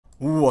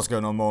What's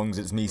going on, Mongs?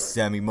 It's me,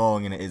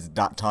 SemiMong, and it is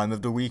that time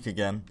of the week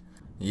again.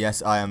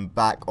 Yes, I am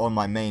back on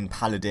my main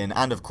paladin,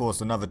 and of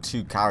course another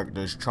two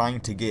characters trying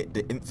to get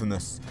the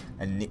infamous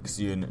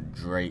Onyxian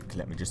Drake.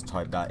 Let me just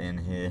type that in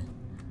here.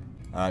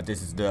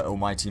 This is the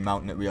almighty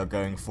mountain that we are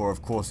going for.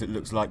 Of course, it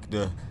looks like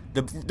the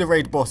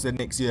raid boss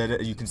Onyxia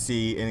that you can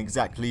see in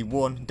exactly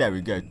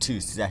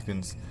 2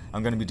 seconds.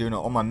 I'm going to be doing it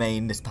on my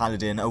main, this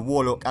paladin, a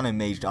warlock and a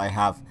mage that I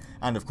have,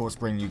 and of course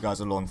bring you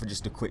guys along for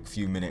just a quick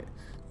few minute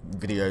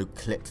video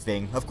clip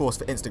thing, of course,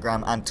 for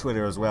Instagram and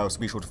Twitter as well, so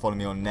be sure to follow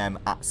me on them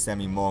at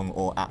SemiMong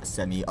or at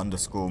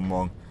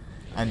semi_mong.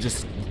 And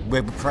just,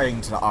 we're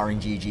praying to the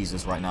RNG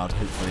Jesus right now to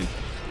hopefully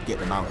get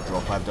the mount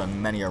drop. I've done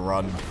many a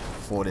run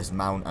for this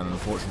mount, and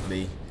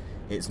unfortunately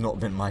it's not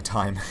been my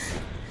time.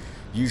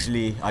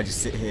 Usually I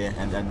just sit here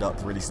and end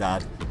up really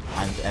sad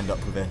and end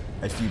up with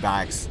a few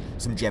bags,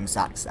 some gem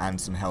sacks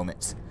and some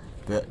helmets.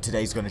 But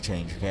today's going to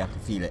change, okay? I can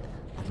feel it.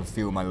 I can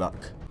feel my luck.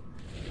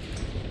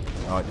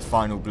 Alright, the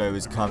final blow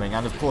is coming,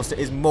 and of course there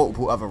is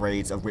multiple other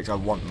raids of which I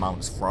want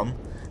mounts from,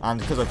 and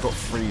because I've got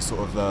three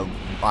I've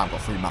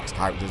got three max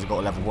characters. I've got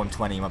a level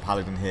 120 my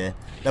paladin here,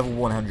 level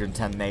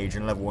 110 mage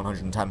and level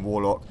 110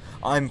 warlock.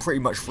 I'm pretty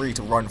much free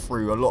to run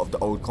through a lot of the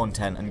old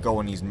content and go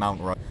on these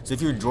mount runs. So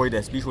if you enjoyed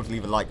this, be sure to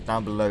leave a like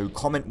down below,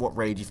 comment what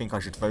raid you think I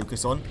should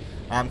focus on.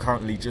 I am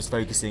currently just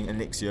focusing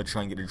Onyxia,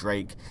 trying to get a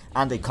Drake,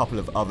 and a couple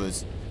of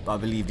others, but I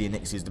believe the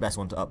Onyxia is the best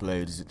one to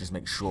upload as it just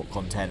makes short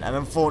content. And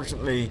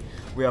unfortunately,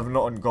 we have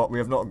not got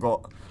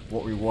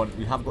what we want.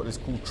 We have got this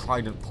cool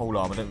Trident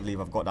polearm. I don't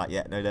believe I've got that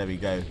yet. No, there we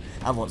go.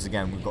 And once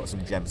again, we've got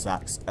some gem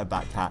sacks, a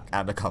backpack,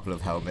 and a couple of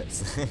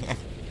helmets.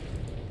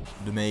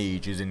 The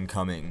mage is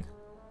incoming.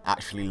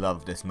 Actually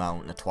love this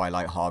mount, the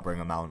Twilight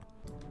Harbinger mount.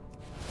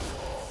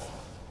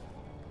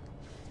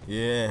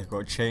 Yeah,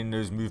 gotta chain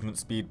those movement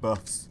speed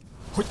buffs.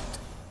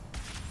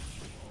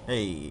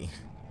 Hey.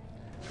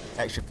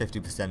 Extra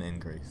 50%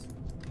 increase.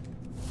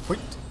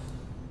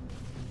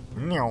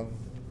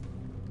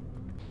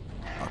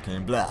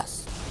 Arcane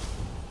Blast.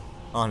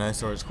 Oh no,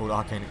 sorry, it's called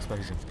Arcane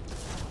Explosion.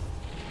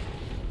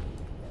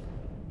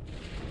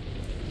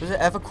 Was it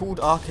ever called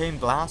Arcane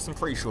Blast? I'm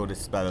pretty sure this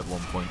spell at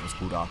one point was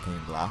called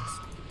Arcane Blast.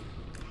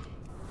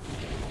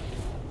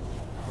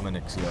 Come on,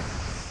 Onyxia.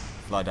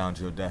 Fly down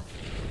to your death.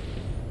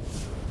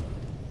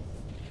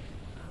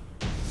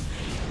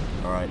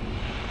 Alright.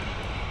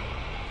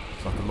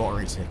 It's like a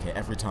lottery ticket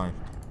every time.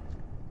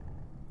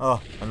 Oh,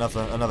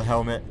 another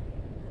helmet.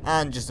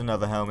 And just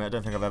another helmet. I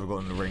don't think I've ever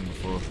gotten the ring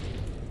before.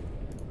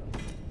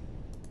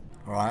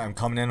 Alright, I'm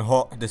coming in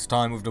hot, this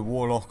time with the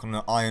Warlock on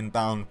the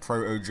Ironbound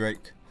Proto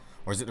Drake.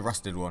 Or is it the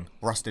Rusted one?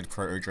 Rusted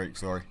Proto Drake,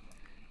 sorry.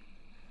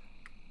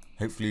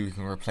 Hopefully we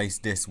can replace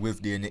this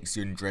with the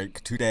Onyxian Drake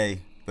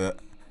today,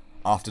 but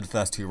after the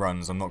first two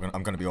runs, I'm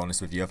gonna be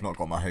honest with you, I've not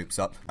got my hopes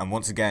up. And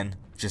once again,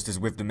 just as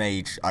with the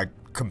Mage, I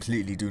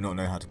completely do not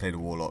know how to play the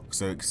Warlock,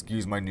 so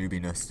excuse my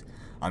newbiness.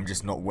 I'm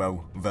just not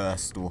well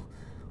versed or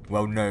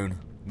well known,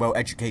 well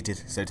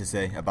educated, so to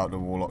say, about the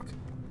Warlock.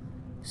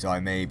 So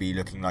I may be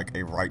looking like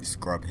a right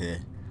scrub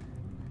here,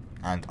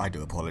 and I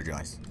do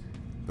apologise.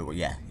 But well,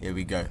 yeah, here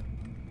we go.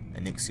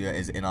 Onyxia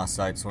is in our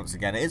sights once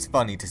again. It is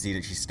funny to see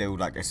that she's still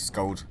like a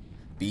skulled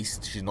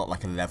beast. She's not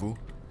like a level,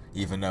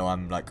 even though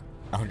I'm like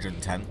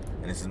 110,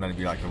 and this is meant to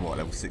be like a what,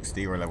 level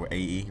 60 or a level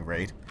 80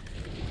 raid.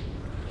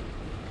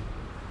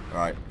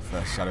 Right,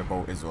 first Shadow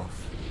Bolt is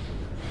off.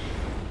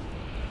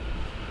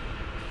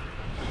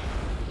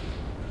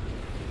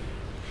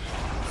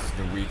 This is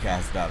the weak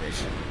ass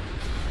damage.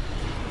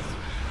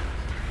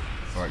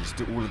 Alright, just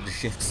do all of the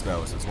shift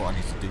spells, that's what I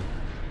need to do.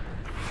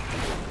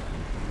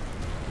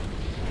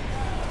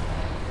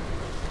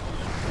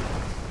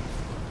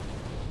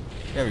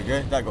 There we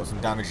go, that got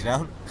some damage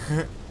down.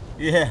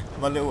 Yeah,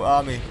 my little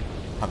army.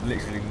 I have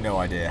literally no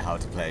idea how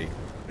to play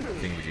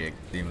Thingamajig,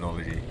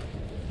 Demonology.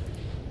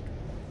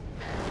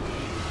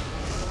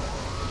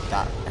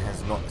 That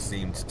has not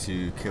seemed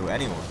to kill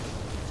anyone.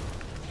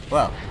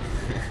 Well,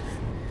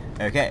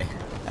 okay,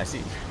 I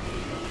see.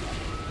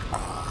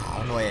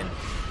 Ah, annoying.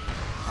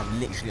 I've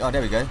literally, oh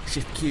there we go,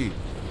 Shift Q,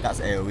 that's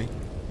AoE.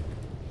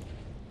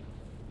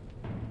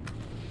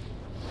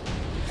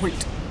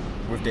 Wait,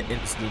 with the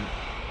instant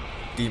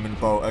Demon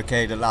Bolt.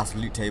 Okay, the last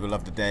loot table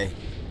of the day.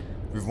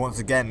 We've once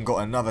again got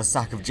another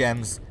sack of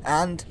gems,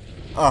 and,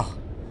 oh,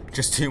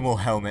 just 2 more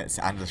helmets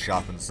and a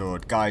sharpened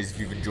sword. Guys, if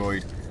you've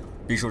enjoyed,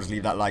 be sure to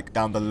leave that like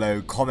down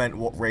below, comment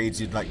what raids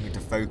you'd like me to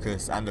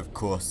focus, and of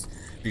course,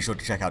 be sure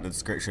to check out the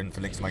description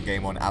for links to my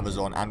game on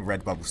Amazon and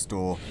Redbubble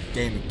store.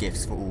 Game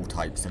gifts for all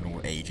types and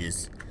all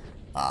ages.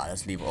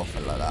 Let's leave it off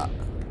like that.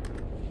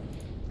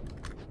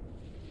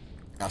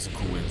 That's a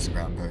cool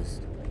Instagram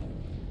post.